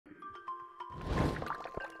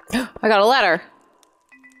I got a letter.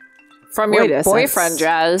 From Void your essence. boyfriend,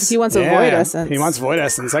 Jazz. He wants a void essence. He wants void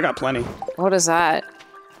essence. I got plenty. What is that?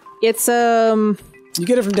 It's You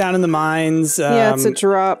get it from down in the mines. yeah, it's a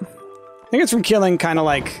drop. I think it's from killing kind of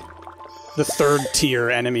like the third tier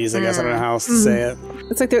enemies. I guess I don't know how else to say it.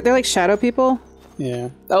 It's like they're like shadow people. Yeah.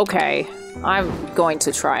 Okay. I'm going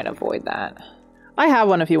to try and avoid that. I have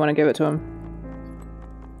one if you want to give it to him.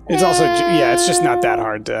 It's also it's just not that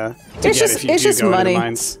hard to It's get just- if you it's do just go money. to the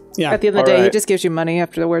mines. Yeah. At the end of the day, he Alright. just gives you money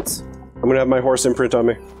afterwards. I'm gonna have my horse imprint on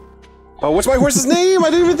me. Oh, what's my horse's name? I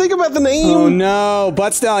didn't even think about the name. Oh no,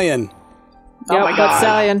 Butt Stallion. Oh Yep, my Butt God.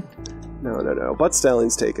 Stallion. No. Butt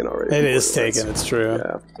Stallion's taken already. It is taken. It's true.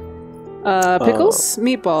 Yeah. Pickles,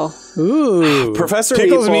 meatball. Ooh. Professor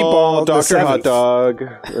Pickles Meatball, the Dr. Hot 7th. Dog.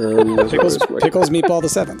 Pickles Meatball the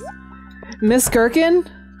 7th. Miss Gherkin.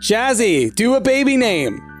 Jazzy, do a baby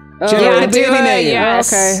name. Oh, Generate yeah, a baby do it, name. yeah.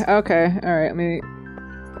 Yes. Okay. All right. Let me.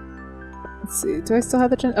 Let's see. Do I still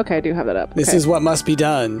have the? Okay, I do have that up. This okay. is what must be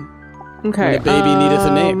done. Okay. when a baby needeth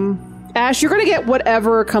a name. Ash, you're gonna get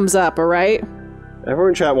whatever comes up. All right. Everyone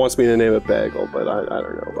in chat wants me to name a bagel, but I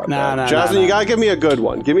don't know about Nah, that. nah, Jasmine, nah. you gotta give me a good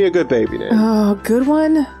one. Give me a good baby name. Oh, good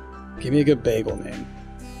one. Give me a good bagel name.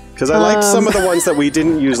 Because I liked some of the ones that we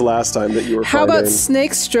didn't use last time that you were How finding. about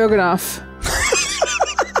Snake Stroganoff?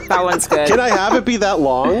 That one's good. Can I have it be that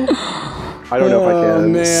long? I don't know if I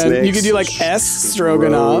can. Man. Snakes, You could do like S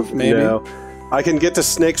Stroganoff, maybe. No. I can get to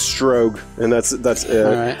Snake Strog, and that's it.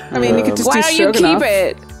 All right. I mean, you could just Why do don't you Stroganoff. keep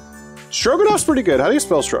it? Stroganoff's pretty good. How do you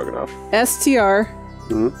spell Stroganoff?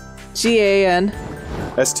 STRGAN.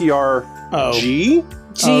 S-T-R-G?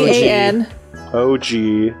 GAN.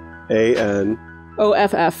 O-G-A-N.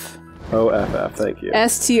 OFF. O-F-F. Thank you.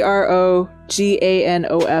 STROGANOFF.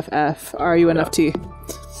 RUNFT.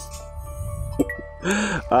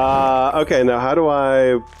 Okay, now how do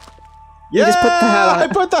I... Yeah, just put the hat on I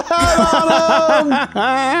it. put the hat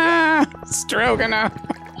on him! Stroganoff.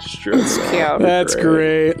 Stroganoff. Cute. That's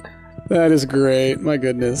great. That is great. My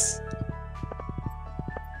goodness.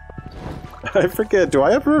 I forget, do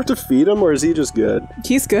I ever have to feed him, or is he just good?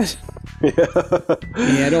 He's good.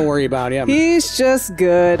 Yeah, don't worry about him. He's just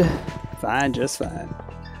good. Fine, just fine.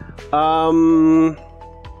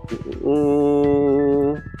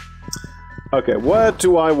 Okay, what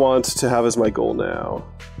do I want to have as my goal now?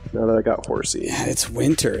 Now that I got horsey. Yeah, it's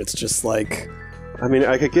winter. It's just like I mean,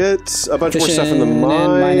 I could get a bunch more stuff in the fishing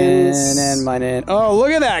mines. and mining. Oh,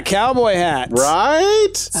 look at that cowboy hat.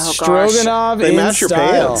 Right? Oh, gosh. Stroganoff They in match your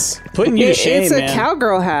style. pants. Putting you to shame, It's a man.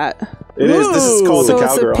 cowgirl hat. It is. This is called So the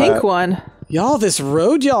it's a cowgirl pink hat. one. Y'all, this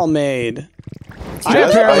road y'all made. I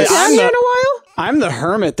haven't been Down I'm here in the, a while? I'm the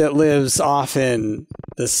hermit that lives off in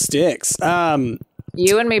the sticks.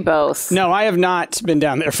 You and me both. No, I have not been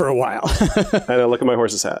down there for a while. I know, look at my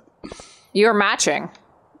horse's hat. You're matching.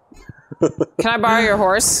 Can I borrow your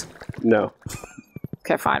horse? No.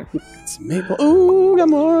 Okay, fine. It's maple. Ooh, got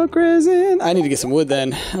more resin. I need to get some wood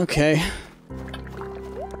then. Okay.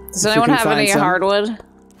 Does anyone can have find any some. hardwood?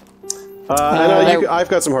 I know I've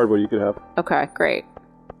got some hardwood you could have. Okay, great.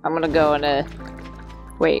 I'm gonna go and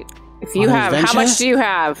wait. If you On have, how adventure? much do you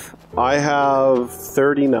have? I have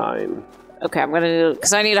 39. Okay, I'm gonna do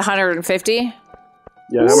because I need 150.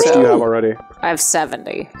 Yeah, how much do you have already? I have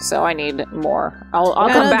 70, so I need more. I'll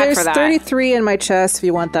come back there's for that. 33 in my chest if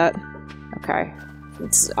you want that. Okay.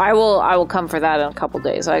 I will come for that in a couple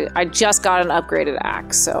days. I just got an upgraded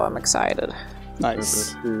axe, so I'm excited.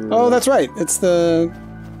 Nice. Oh, that's right. It's the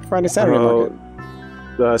Friday Saturday market.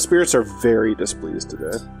 The spirits are very displeased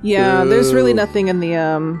today. Yeah, there's really nothing in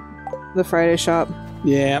the Friday shop.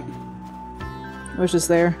 Yeah, I was just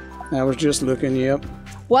there. I was just looking. Yep.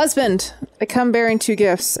 Husband, I come bearing 2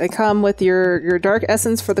 gifts. I come with your dark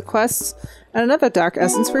essence for the quests, and another dark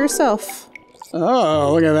essence for yourself.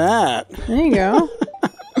 Oh, look at that. There you go.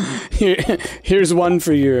 Here's one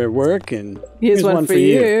for your work, and Here's one for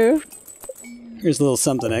you. Here's a little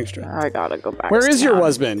something extra. I gotta go back. Where to is your town.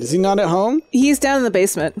 husband? Is he not at home? He's down in the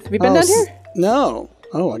basement. Have you been down here? No.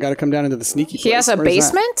 Oh, I gotta come down into the sneaky place. He has a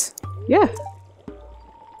Where's that? basement? Yeah.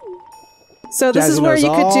 So this Jazzy is where knows you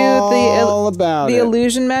could all do about the it.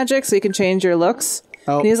 illusion magic, so you can change your looks.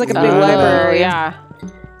 Oh, And he has like a big no. library. Yeah.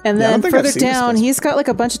 And Yeah, I don't then think I've further seen this down, place. he's got like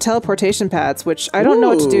a bunch of teleportation pads, which I don't know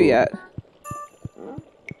what to do Ooh. yet.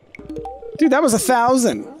 Dude, that was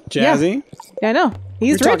 1,000. Jazzy. Yeah, I know. He's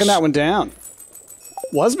You're rich. talking that one down.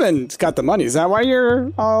 Husband's got the money. Is that why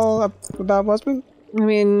you're all up about husband? I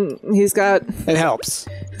mean, he's got It helps.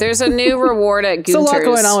 There's a new reward at there's a Gunter's. lot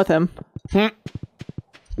going on with him.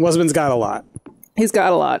 Husband's got a lot. He's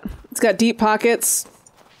got a lot. He's got deep pockets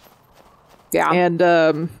Yeah.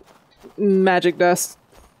 and magic dust.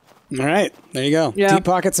 All right, there you go. Yeah. Deep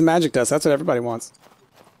pockets and magic dust. That's what everybody wants.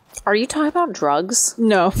 Are you talking about drugs?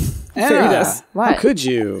 No. Fairy dust. How could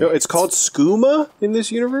you? No, it's called skooma in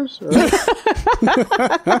this universe.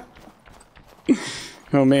 Right?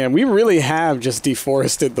 Oh man, we really have just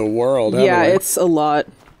deforested the world. Yeah, haven't we? it's a lot.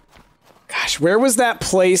 Gosh, where was that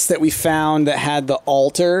place that we found that had the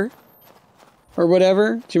altar or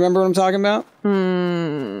whatever? Do you remember what I'm talking about?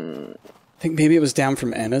 I think maybe it was down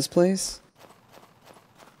from Enna's place.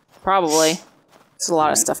 Probably. There's a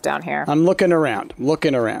lot of stuff down here. I'm looking around.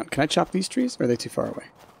 Can I chop these trees? Or are they too far away?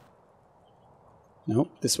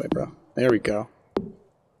 Nope, this way, bro. There we go.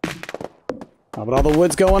 How about all the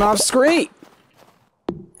wood's going off screen?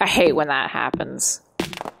 I hate when that happens.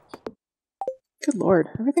 Good lord,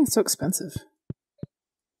 everything's so expensive.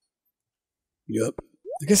 Yep.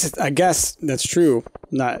 I guess that's true.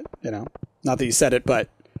 Not that you said it, but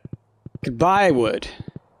you can buy wood.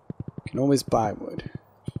 You can always buy wood.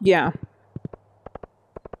 Yeah.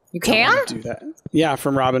 You can? Do that. Yeah,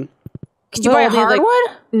 from Robin. Could you buy a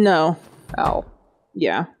hardwood? No. Oh.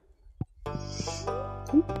 Yeah.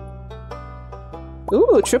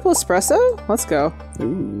 Ooh, triple espresso? Let's go.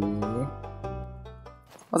 Ooh.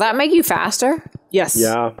 Will that make you faster? Yes.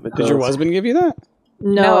 Yeah. Did your husband give you that?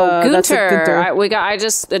 No, that's a Gunter. I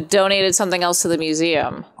just donated something else to the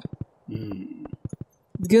museum.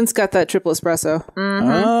 Goon's got that triple espresso.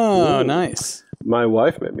 Oh, nice. My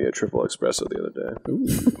wife made me a triple espresso the other day.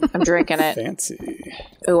 Ooh, I'm drinking it. fancy.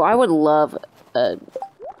 Oh, I would love a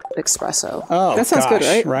espresso. Oh, that sounds good,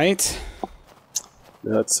 right? Right?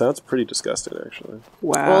 That sounds pretty disgusting, actually.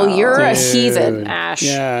 Wow. Well, you're a Dude. heathen, Ash.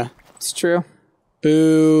 Yeah. It's true.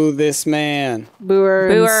 Boo this man. Boo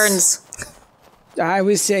earns. Boo earns. I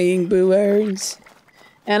was saying boo earns.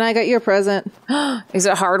 And I got you a present. Is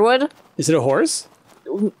it hardwood? Is it a horse?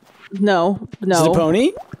 No. Is it a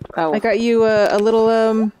pony? Oh. I got you a little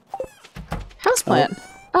houseplant.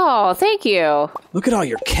 Oh, thank you. Look at all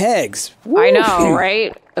your kegs. I know,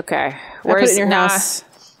 right? Okay. I put it in your house.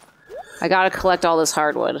 I gotta collect all this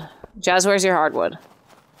hardwood. Jazz, where's your hardwood?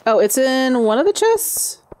 Oh, it's in one of the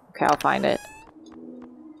chests? Okay, I'll find it.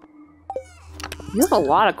 You have a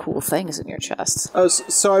lot of cool things in your chest.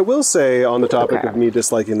 So I will say, on the topic of me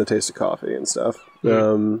disliking the taste of coffee and stuff,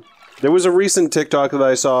 there was a recent TikTok that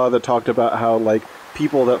I saw that talked about how, like,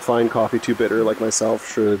 people that find coffee too bitter, like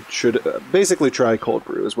myself, should basically try cold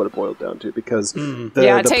brew, is what it boiled down to, because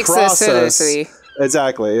it takes the acidity.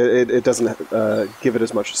 Exactly. It doesn't give it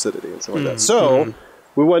as much acidity and stuff like that. So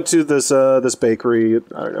we went to this bakery,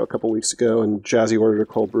 I don't know, a couple weeks ago, and Jazzy ordered a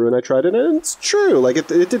cold brew, and I tried it, and it's true. Like, it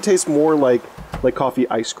did taste more like coffee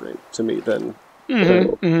ice cream to me than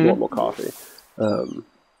normal coffee.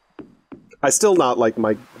 I still not like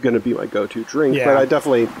gonna be my go-to drink, but I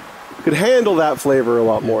definitely could handle that flavor a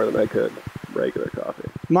lot more than I could regular coffee.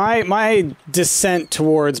 My descent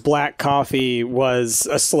towards black coffee was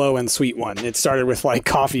a slow and sweet one. It started with like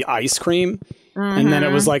coffee ice cream, and then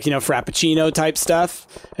it was like, frappuccino type stuff,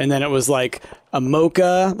 and then it was like a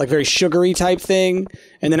mocha, like very sugary type thing,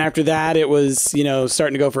 and then after that it was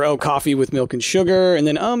starting to go for coffee with milk and sugar, and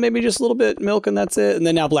then maybe just a little bit milk and that's it, and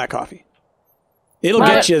then now black coffee. It'll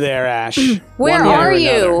get you there, Ash. Where are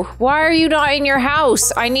you? Why are you not in your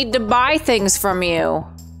house? I need to buy things from you.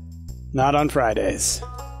 Not on Fridays.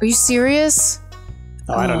 Are you serious?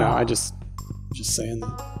 Oh, I don't know. I just saying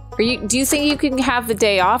that. Do you think you can have the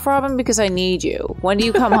day off, Robin? Because I need you. When do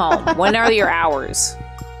you come home? When are your hours?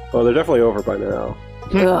 Oh, they're definitely over by now.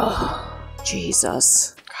 Ugh,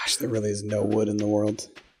 Jesus. Gosh, there really is no wood in the world.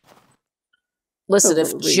 Listen,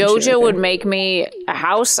 if JoJo would make me a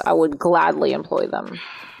house, I would gladly employ them.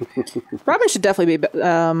 Robin should definitely be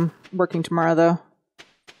working tomorrow, though.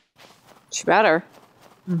 She better.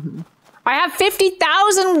 I have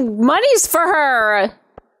 50,000 monies for her.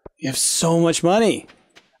 You have so much money.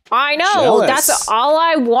 I know. Jealous. That's all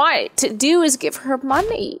I want to do is give her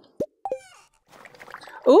money.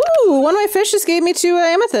 Ooh, one of my fish just gave me 2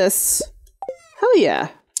 amethysts. Hell yeah.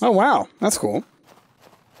 Oh, wow. That's cool.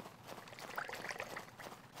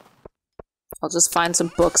 I'll just find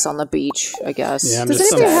some books on the beach, I guess. Yeah, I'm Does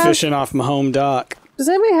just anybody have- fishing off my home dock. Does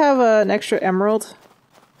anybody have an extra emerald?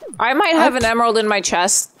 I might have an emerald in my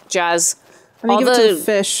chest, Jazz. I'm gonna give it to the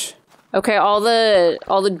fish. Okay, all the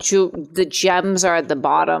gems are at the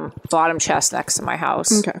bottom chest next to my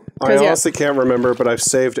house. Okay. I honestly can't remember, but I've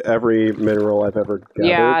saved every mineral I've ever gathered.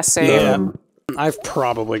 Yeah, same. I've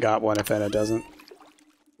probably got one if Anna doesn't.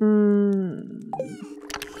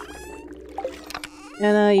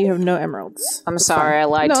 Anna, you have no emeralds. I'm sorry, I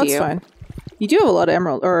lied to you. No, it's fine. You do have a lot of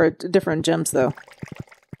emerald or different gems, though.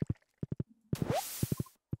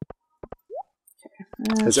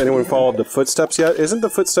 Has anyone followed the footsteps yet? Isn't the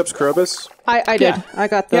footsteps Krobus? I did. Yeah. I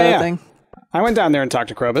got the thing. I went down there and talked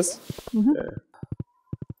to Krobus.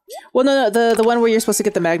 Well, no, the one where you're supposed to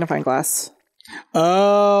get the magnifying glass.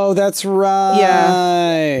 Oh, that's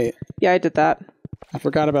right. Yeah, I did that. I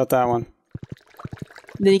forgot about that one.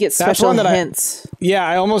 Then you get special one that hints.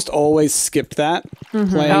 I almost always skipped that playing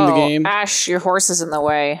the game. Ash, your horse is in the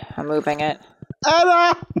way. I'm moving it.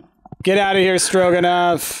 Get out of here,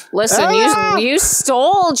 Stroganoff. Listen, you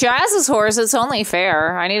stole Jazz's horse. It's only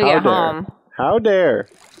fair. I need to get home. How dare.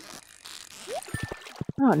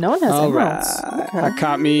 Oh, no one has emeralds. Okay. I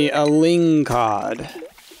caught me a lingcod.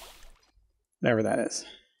 Whatever that is.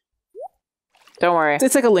 Don't worry.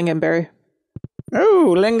 It's like a lingonberry.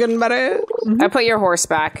 Oh, lingonberry. I put your horse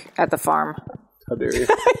back at the farm. How dare you?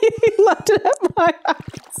 He left it at my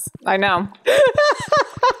house. I know.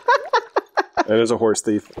 That is a horse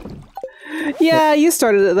thief. Yeah, you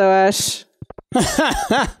started it though, Ash.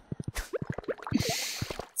 Let's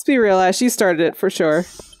be real, Ash. You started it for sure.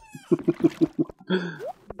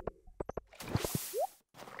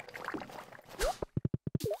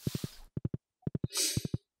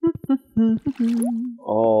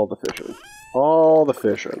 All the fishing. All the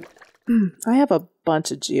fishing. I have a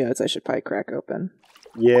bunch of geodes I should probably crack open.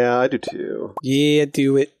 Yeah, I do too. Yeah,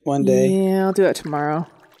 do it one day. Yeah, I'll do it tomorrow.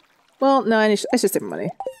 Well, no, I should save money.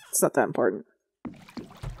 It's not that important.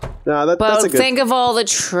 Nah, that's But a good... think of all the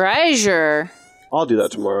treasure. I'll do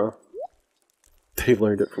that tomorrow. They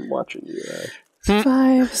learned it from watching you, Ash.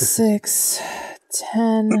 5, 6,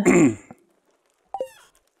 10.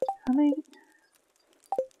 How many?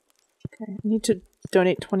 Okay, I need to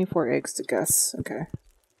donate 24 eggs to Gus. Okay.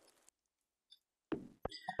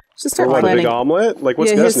 Just For start what, a planning. big omelet? Like,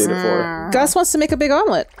 what's Yeah, Gus his- need it for? Gus wants to make a big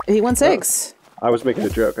omelet. He wants eggs. I was making a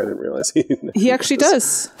joke. I didn't realize he... He actually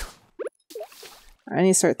does. I need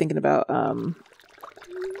to start thinking about how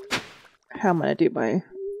I'm gonna do my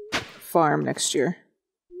farm next year.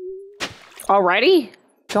 Alrighty?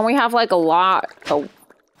 Don't we have like a lot?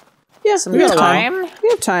 Yeah, Some we have time? We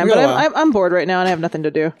have time, We but got a while. I'm bored right now and I have nothing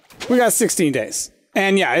to do. We got 16 days.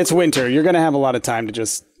 And yeah, it's winter. You're going to have a lot of time to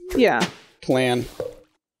just Yeah. plan.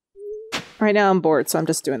 Right now I'm bored, so I'm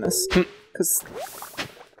just doing this because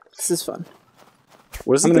this is fun.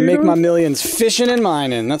 What is I'm it going to that make you're my doing? millions fishing and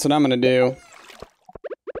mining. That's what I'm going to do.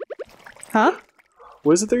 Huh?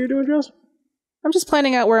 What is it that you're doing, Jess? I'm just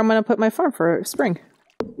planning out where I'm gonna put my farm for spring.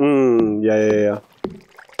 Yeah.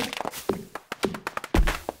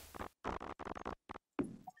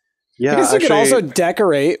 Yeah, I guess you could actually- also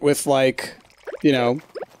decorate with, like, you know,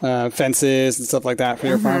 fences and stuff like that for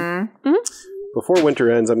your farm. Before winter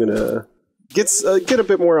ends, I'm gonna get a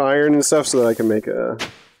bit more iron and stuff so that I can make a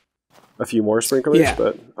few more sprinklers. Yeah.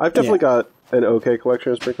 But I've definitely got an okay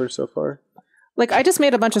collection of sprinklers so far. Like I just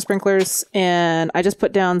made a bunch of sprinklers and I just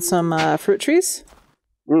put down some fruit trees.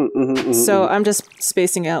 So I'm just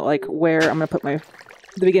spacing out like where I'm gonna put the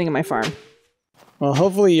beginning of my farm. Well,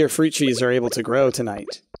 hopefully your fruit trees are able to grow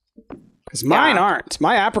tonight. Because mine aren't.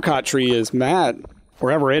 My apricot tree is mad,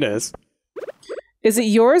 wherever it is. Is it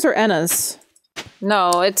yours or Enna's?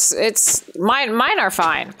 No, it's mine. Mine are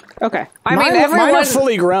fine. Okay. I Mine, mean, everyone. mine are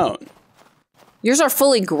fully grown. Yours are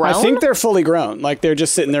fully grown. I think they're fully grown. Like, they're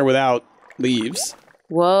just sitting there without leaves.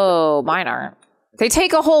 Whoa, mine aren't. They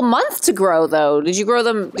take a whole month to grow, though. Did you grow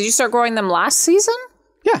them? Did you start growing them last season?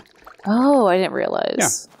 Yeah. Oh, I didn't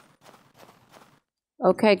realize. Yeah.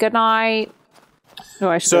 Okay. Good night. Oh,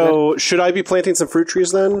 I should. So, should I be planting some fruit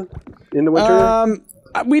trees then in the winter?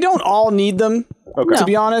 We don't all need them, Okay. to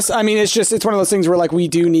be honest. I mean, it's one of those things where, like, we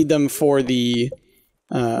do need them for the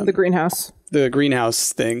greenhouse. The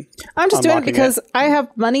greenhouse thing. I'm just doing it because I have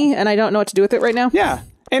money and I don't know what to do with it right now. Yeah.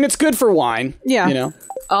 And it's good for wine. Yeah. You know?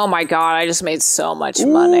 Oh my god, I just made so much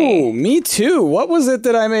money. Ooh, me too. What was it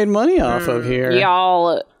that I made money off of here?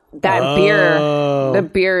 Y'all, that beer, the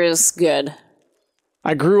beer is good.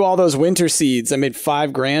 I grew all those winter seeds. I made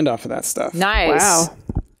 $5,000 off of that stuff. Nice. Wow.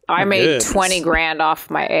 I made goodness. 20 grand off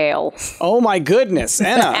my ale. Oh my goodness,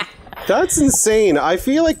 Anna. That's insane. I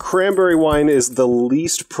feel like cranberry wine is the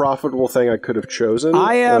least profitable thing I could have chosen.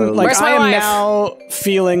 I am Where's my wife? now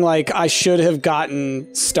feeling like I should have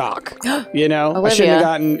gotten stock. You know, I should Olivia. have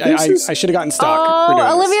gotten. I should have gotten stock. for doing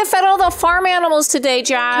Oh, this. Olivia fed all the farm animals today,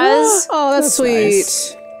 Jazz. Oh, that's sweet.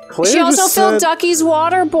 nice. Claire She also just filled said- Ducky's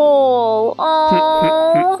water bowl.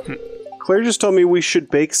 Oh. Claire just told me we should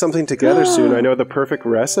bake something together soon. I know the perfect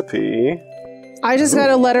recipe. I just got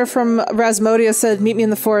a letter from Rasmodia said, meet me in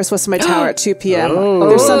the forest west of my tower at 2 p.m.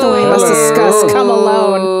 There's something we must discuss. Come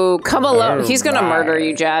alone. Oh, come alone. He's going to murder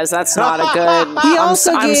you, Jazz. That's not a good... He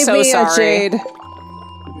also I'm gave so me sorry. a jade.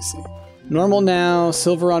 Let me see. Normal now,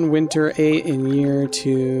 silver on winter, 8 in year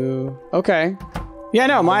 2. Okay. Yeah,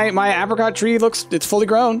 no, my apricot tree it's fully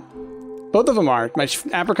grown. Both of them are. My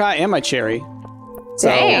apricot and my cherry. So,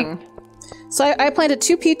 Dang. So I planted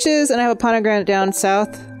 2 peaches and I have a pomegranate down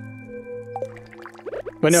south.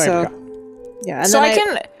 But no apricot. Yeah, and So then I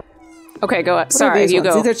can... Okay, go ahead. Sorry, these you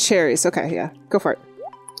ones? go. These are cherries. Okay, yeah. Go for it.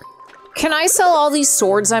 Can I sell all these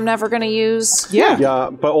swords I'm never going to use? Yeah. Yeah,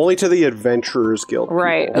 but only to the Adventurers Guild people.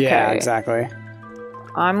 Right, okay. Yeah, exactly.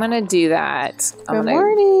 I'm going to do that. Good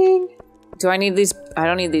morning. Do I need these? I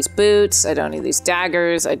don't need these boots. I don't need these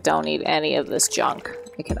daggers. I don't need any of this junk.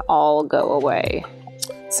 It can all go away.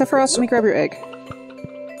 Sephiroth, let me grab your egg.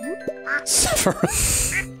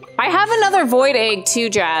 I have another void egg too,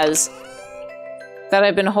 Jazz, that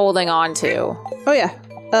I've been holding on to. Oh, yeah.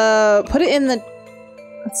 Put it in the...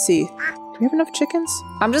 Let's see. Do we have enough chickens?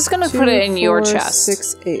 I'm just going to put it in your 4, chest.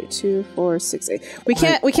 6, 8. 2, 4, 6, 8. We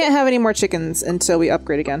can't have any more chickens until we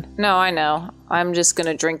upgrade again. No, I know. I'm just going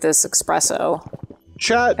to drink this espresso.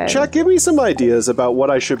 Chat, give me some ideas about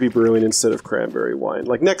what I should be brewing instead of cranberry wine.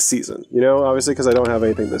 Like next season, you know? Obviously, because I don't have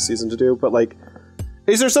anything this season to do. But like,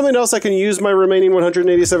 is there something else I can use my remaining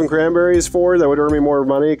 187 cranberries for that would earn me more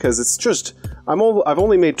money? Because it's just... I've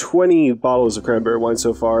only made 20 bottles of cranberry wine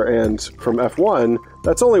so far, and from F1,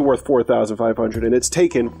 that's only worth 4,500, and it's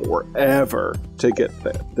taken forever to get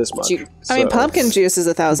this much. I mean, pumpkin juice is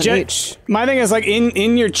 1,000 each. My thing is, like,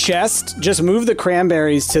 in your chest, just move the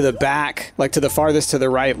cranberries to the back, like to the farthest to the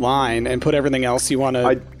right line, and put everything else you want to...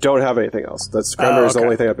 I don't have anything else. Cranberry's the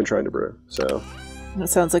only thing I've been trying to brew, so... That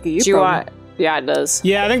sounds like a Do you want... Yeah, it does.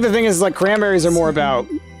 Yeah, I think the thing is, like, cranberries are more about...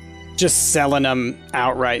 just selling them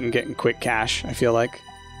outright and getting quick cash, I feel like.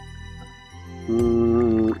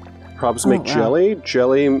 Probs make jelly.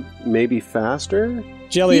 Jelly may be faster.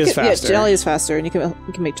 Jelly is faster. Yeah, jelly is faster, and you can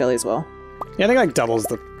make jelly as well. Yeah, I think like doubles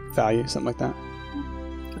the value, something like that.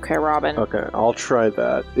 Okay, Robin. Okay, I'll try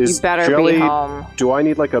that. You better jelly, be home. Do I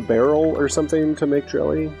need like a barrel or something to make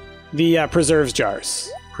jelly? The preserves jars.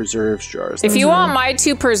 Preserves jars. If you want my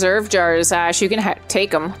 2 preserve jars, Ash, you can take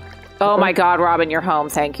them. Oh my god, Robin, you're home.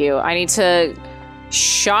 Thank you. I need to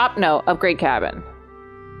upgrade cabin.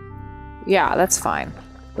 Yeah, that's fine.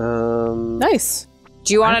 Nice.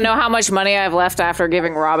 Do you want to know how much money I have left after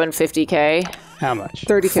giving Robin 50k? How much?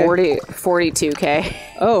 30k. 42k.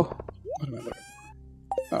 Oh.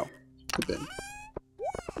 Oh, good bit.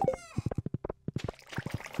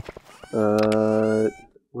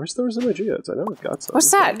 Where's the resume geodes? I know I've got some. What's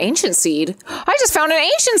that? Ancient seed? I just found an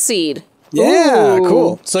ancient seed! Yeah, Ooh.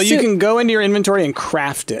 cool. So you can go into your inventory and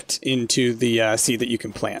craft it into the seed that you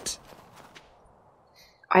can plant.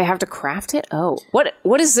 I have to craft it? Oh.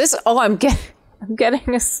 What is this? Oh, I'm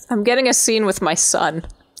getting a scene with my son.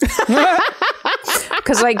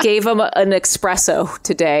 Because I gave him an espresso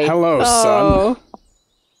today. Hello, son.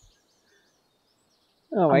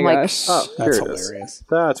 Oh my like, gosh. Oh, That's here it is. hilarious.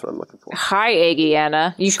 That's what I'm looking for. Hi,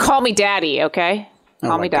 Aggiana. You should call me Daddy, okay?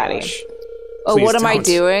 Call me Daddy. Gosh. Oh, Please what am I don't.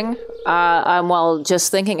 doing? I'm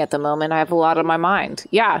just thinking at the moment. I have a lot on my mind.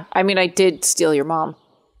 Yeah, I mean, I did steal your mom.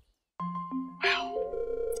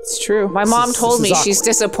 It's true. My mom told me is she's awkward.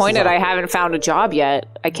 disappointed I haven't found a job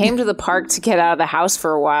yet. I came to the park to get out of the house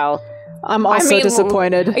for a while. I'm also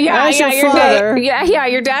disappointed. Yeah, As yeah, your father.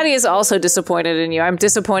 your daddy is also disappointed in you. I'm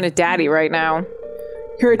disappointed daddy right now.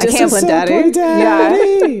 You're a disciplined daddy.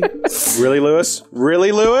 Yeah. Really, Lewis?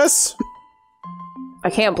 Really, Lewis? I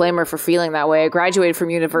can't blame her for feeling that way. I graduated from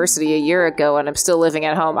university a year ago and I'm still living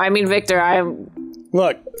at home. I mean, Victor,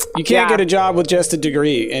 Look, you can't get a job with just a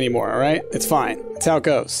degree anymore, all right? It's fine. That's how it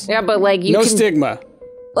goes. Yeah, but like you No can... stigma.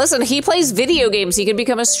 Listen, he plays video games. He could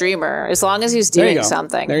become a streamer as long as he's doing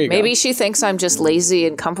something. There you go. Maybe she thinks I'm just lazy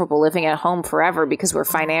and comfortable living at home forever because we're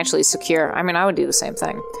financially secure. I mean, I would do the same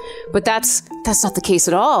thing. But that's not the case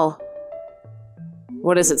at all.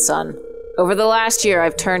 What is it, son? Over the last year,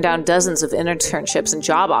 I've turned down dozens of internships and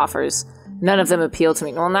job offers. None of them appeal to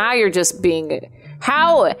me. Well, now you're just being...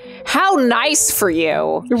 How nice for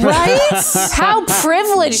you. Right? How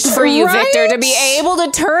privileged for you, Right? Victor, to be able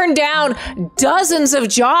to turn down dozens of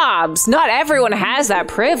jobs. Not everyone has that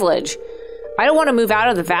privilege. I don't want to move out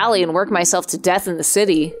of the valley and work myself to death in the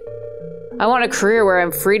city. I want a career where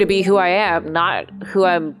I'm free to be who I am, not who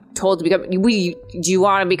I'm told to become. Do you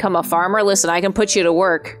want to become a farmer? Listen, I can put you to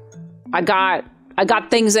work. I got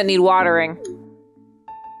things that need watering.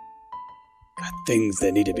 Got things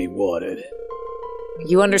that need to be watered.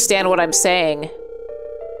 You understand what I'm saying?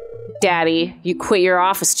 Daddy, you quit your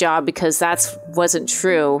office job because that wasn't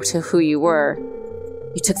true to who you were.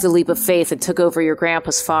 You took the leap of faith and took over your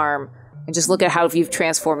grandpa's farm. And just look at how you've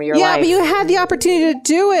transformed your life. Yeah, but you had the opportunity to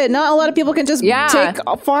do it. Not a lot of people can just take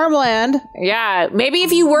farmland. Yeah, maybe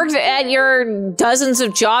if you worked at your dozens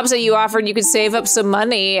of jobs that you offered, you could save up some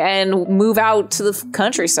money and move out to the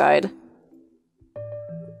countryside.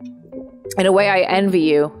 In a way, I envy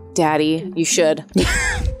you, Daddy. You should.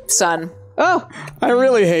 Son. Oh! I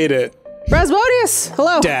really hate it. Rasmodius!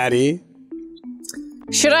 Hello. Daddy.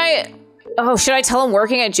 Should I tell him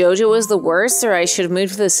working at JoJo was the worst, or I should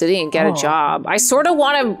move to the city and get a job? I sort of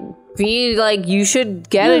want to be like, you should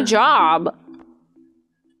get a job.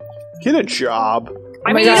 Get a job.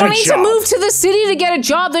 I mean, you don't need to move to the city to get a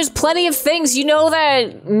job. There's plenty of things. You know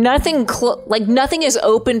that nothing is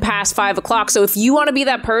open past 5 o'clock. So if you want to be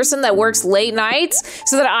that person that works late nights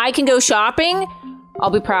so that I can go shopping, I'll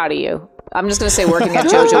be proud of you. I'm just going to say working at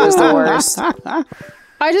JoJo is the worst.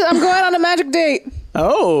 I'm going on a magic date.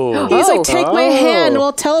 Oh. He's like, take my hand and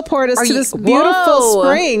we'll teleport us to this beautiful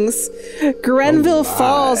springs. Grenville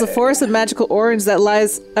Falls, a forest of magical origins that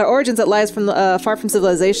lies from far from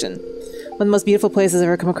civilization. One of the most beautiful places I've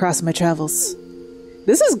ever come across in my travels.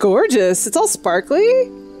 This is gorgeous. It's all sparkly.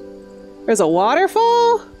 There's a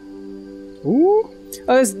waterfall. Ooh.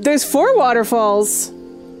 Oh, there's 4 waterfalls.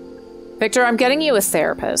 Victor, I'm getting you a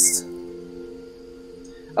therapist.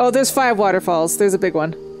 Oh, there's 5 waterfalls. There's a big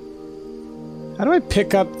one. How do I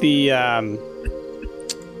pick up the,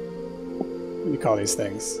 what do you call these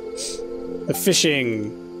things?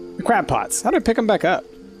 The crab pots. How do I pick them back up?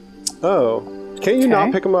 Oh. Can't you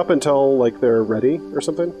not pick them up until, like, they're ready or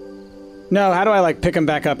something? No, how do I, like, pick them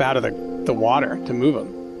back up out of the water to move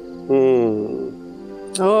them?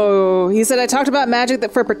 Oh, he said I talked about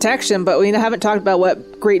magic for protection, but we haven't talked about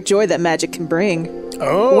what great joy that magic can bring.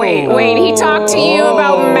 Oh. Wait, he talked to you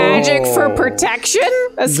about magic for protection?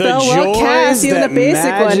 A spell well cast, even the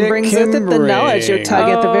basic one, brings with it the knowledge you're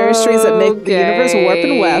tugging at the very strings that make the universe warp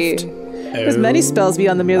and weft. There's many spells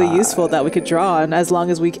beyond the merely useful that we could draw on, as long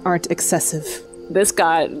as we aren't excessive. This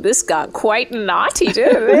got quite naughty,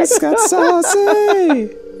 didn't it? This got saucy.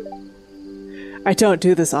 I don't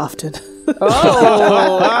do this often.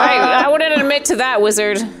 Oh, I wouldn't admit to that,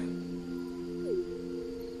 wizard.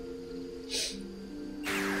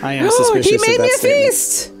 I am suspicious. He made of that me a statement.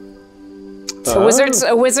 feast. A wizard's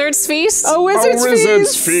feast. A wizard's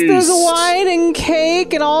feast. feast. There's wine and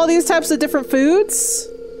cake and all these types of different foods.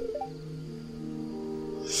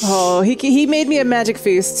 Oh, he made me a magic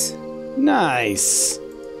feast. Nice.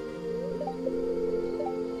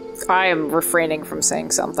 I am refraining from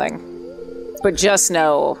saying something, but just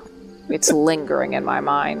know it's lingering in my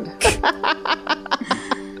mind.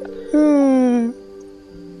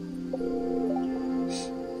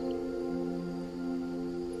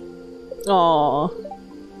 Aw.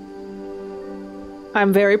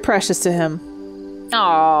 I'm very precious to him.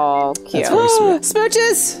 Oh, cute.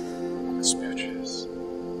 Smooches! Smooches.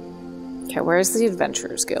 Okay, where's the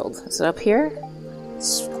Adventurers Guild? Is it up here?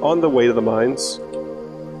 It's on the way to the mines.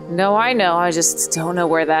 No, I know. I just don't know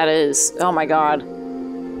where that is. Oh my god.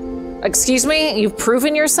 Excuse me? You've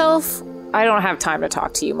proven yourself? I don't have time to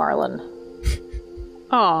talk to you, Marlon.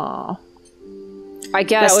 Aw. I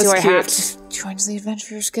guess, That was do I cute. have to join the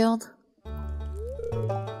Adventurers Guild?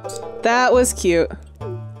 That was cute.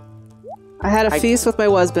 I had a feast with my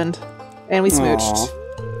husband, and we smooched.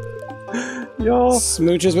 Y'all.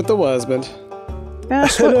 Smooches with the husband.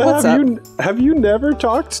 Ash, what's up? Have you never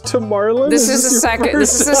talked to Marlon? This is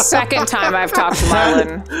the second time I've talked to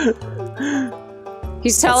Marlon.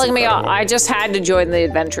 He's telling me I just had to join the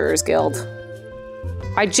Adventurers Guild.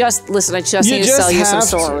 I just need to sell you some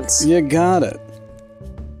swords. You got it.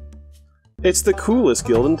 It's the coolest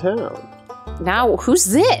guild in town. Now, who's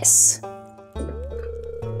this?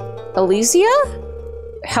 Elysia?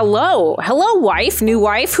 Hello, wife, new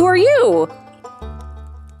wife. Who are you?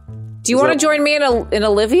 Do you want to join me in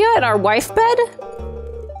Olivia in our wife bed?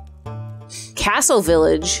 Castle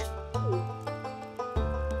Village.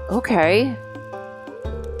 Okay.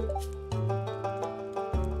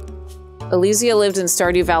 Elysia lived in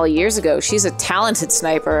Stardew Valley years ago. She's a talented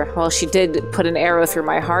sniper. Well, she did put an arrow through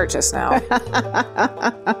my heart just now.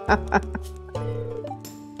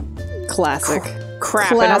 Classic. Crap.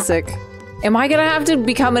 Classic. Am I gonna have to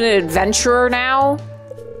become an adventurer now?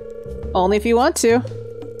 Only if you want to.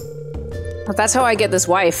 If that's how I get this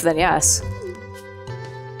wife, then yes.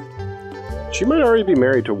 She might already be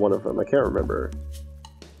married to one of them. I can't remember.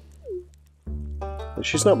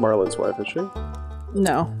 She's not Marlon's wife, is she?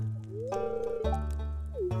 No.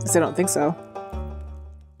 I don't think so.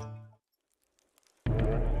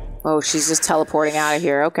 Oh, she's just teleporting out of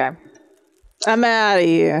here. Okay. I'm out of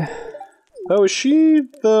here. Oh, is she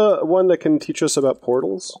the one that can teach us about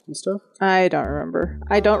portals and stuff? I don't remember.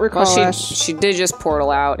 I don't recall. Well, she did just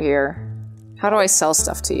portal out here. How do I sell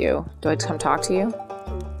stuff to you? Do I come talk to you?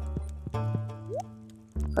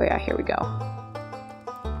 Oh yeah, here we go.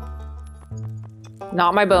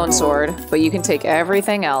 Not my bone sword, but you can take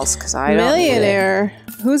everything else because I don't need it. Millionaire.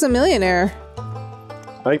 Who's a millionaire?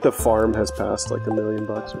 I think the farm has passed like $1 million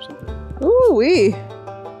or something. Ooh wee.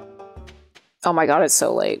 Oh my god, it's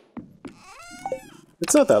so late.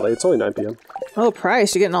 It's not that late. It's only 9 p.m. Oh,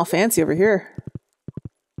 Price, you're getting all fancy over here.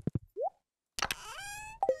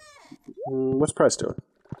 What's Price doing?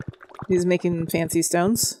 He's making fancy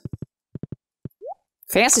stones.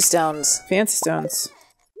 Fancy stones. Fancy stones.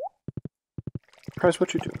 Price,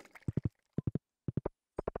 what you doing?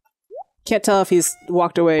 Can't tell if he's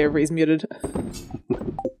walked away or he's muted.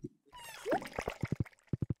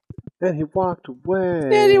 And he walked away.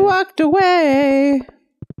 And he walked away.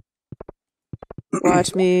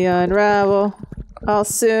 Watch me unravel. I'll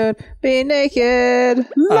soon be naked.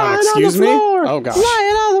 Lying excuse on the me? floor. Oh gosh.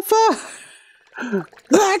 Lying on the floor.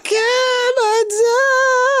 Like I'm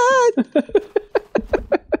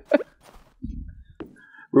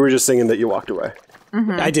We were just singing that you walked away.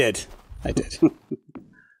 Mm-hmm. I did.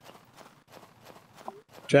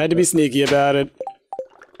 Tried to be sneaky about it.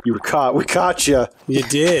 You were caught. We caught you. You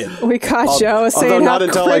did. We caught you. I was saying Although how not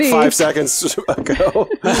until pretty. like 5 seconds ago.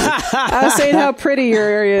 I was saying how pretty your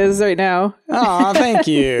area is right now. Aw, thank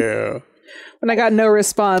you. When I got no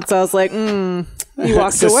response, I was like, you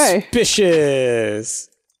walked away. Suspicious.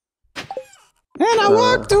 And I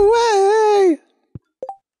walked away.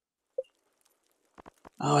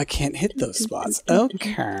 Oh, I can't hit those spots.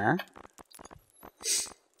 Okay.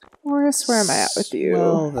 Morris, where am I at with you?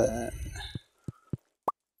 Well then.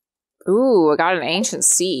 Ooh, I got an ancient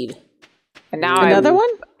seed. And now Another one?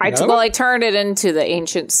 I turned it into the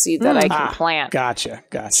ancient seed that I can plant. Gotcha.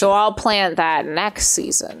 So I'll plant that next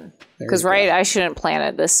season. Because, I shouldn't plant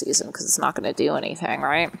it this season because it's not going to do anything,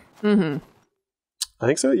 right? Mm-hmm. I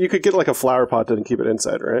think so. You could get like a flower pot and keep it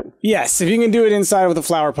inside, right? Yes, if you can do it inside with a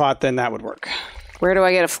flower pot, then that would work. Where do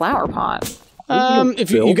I get a flower pot?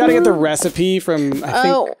 If you got to get the recipe from, I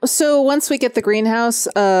think. So once we get the greenhouse,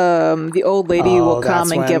 the old lady will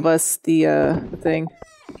come and give us the thing.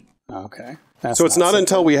 Okay. So it's not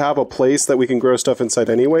until we have a place that we can grow stuff inside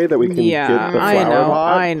anyway that we can get the flower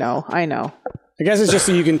pot? I know. I guess it's just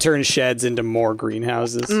so you can turn sheds into more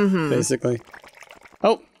greenhouses, basically.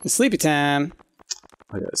 Oh, it's sleepy time.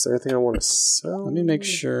 Oh, yeah. Is there anything I want to sell? Let me make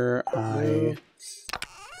sure I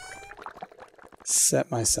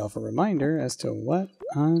set myself a reminder as to what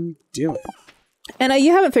I'm doing. And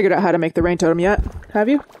you haven't figured out how to make the rain totem yet, have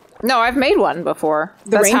you? No, I've made one before.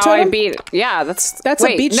 That's rain how totem? I beat it. Yeah, that's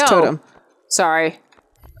a beach totem. Sorry.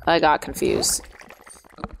 I got confused.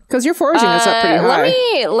 Because you're foraging this up pretty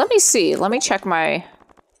high. Let me see. Let me check my...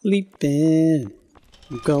 Sleeping.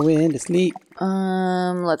 I'm going to sleep.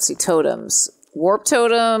 Let's see. Totems. Warp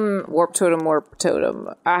totem, warp totem, warp totem.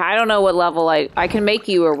 I don't know what level I can make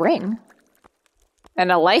you a ring.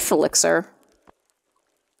 And a life elixir.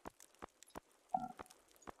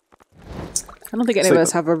 I don't think any of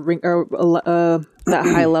us have a ring or that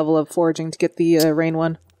high level of foraging to get the rain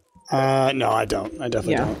one. No, I don't. I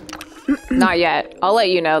definitely don't. Not yet. I'll let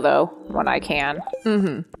you know, though, when I can.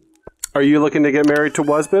 Mm-hmm. Are you looking to get married to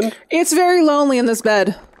husband? It's very lonely in this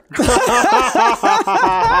bed.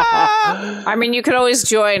 I mean, you could always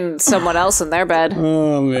join someone else in their bed.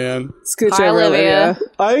 Oh, man. Scooch Hi, over, Olivia.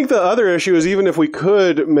 I think the other issue is even if we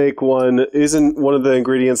could make one, isn't one of the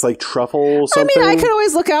ingredients like truffle something? I mean, I could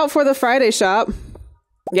always look out for the Friday shop.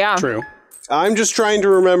 Yeah. True. I'm just trying to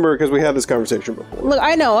remember because we had this conversation before. Look,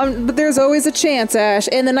 I know, but there's always a chance, Ash.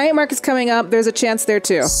 And the night market's coming up. There's a chance there,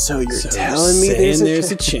 too. So you're telling me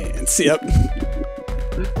there's a chance. Yep.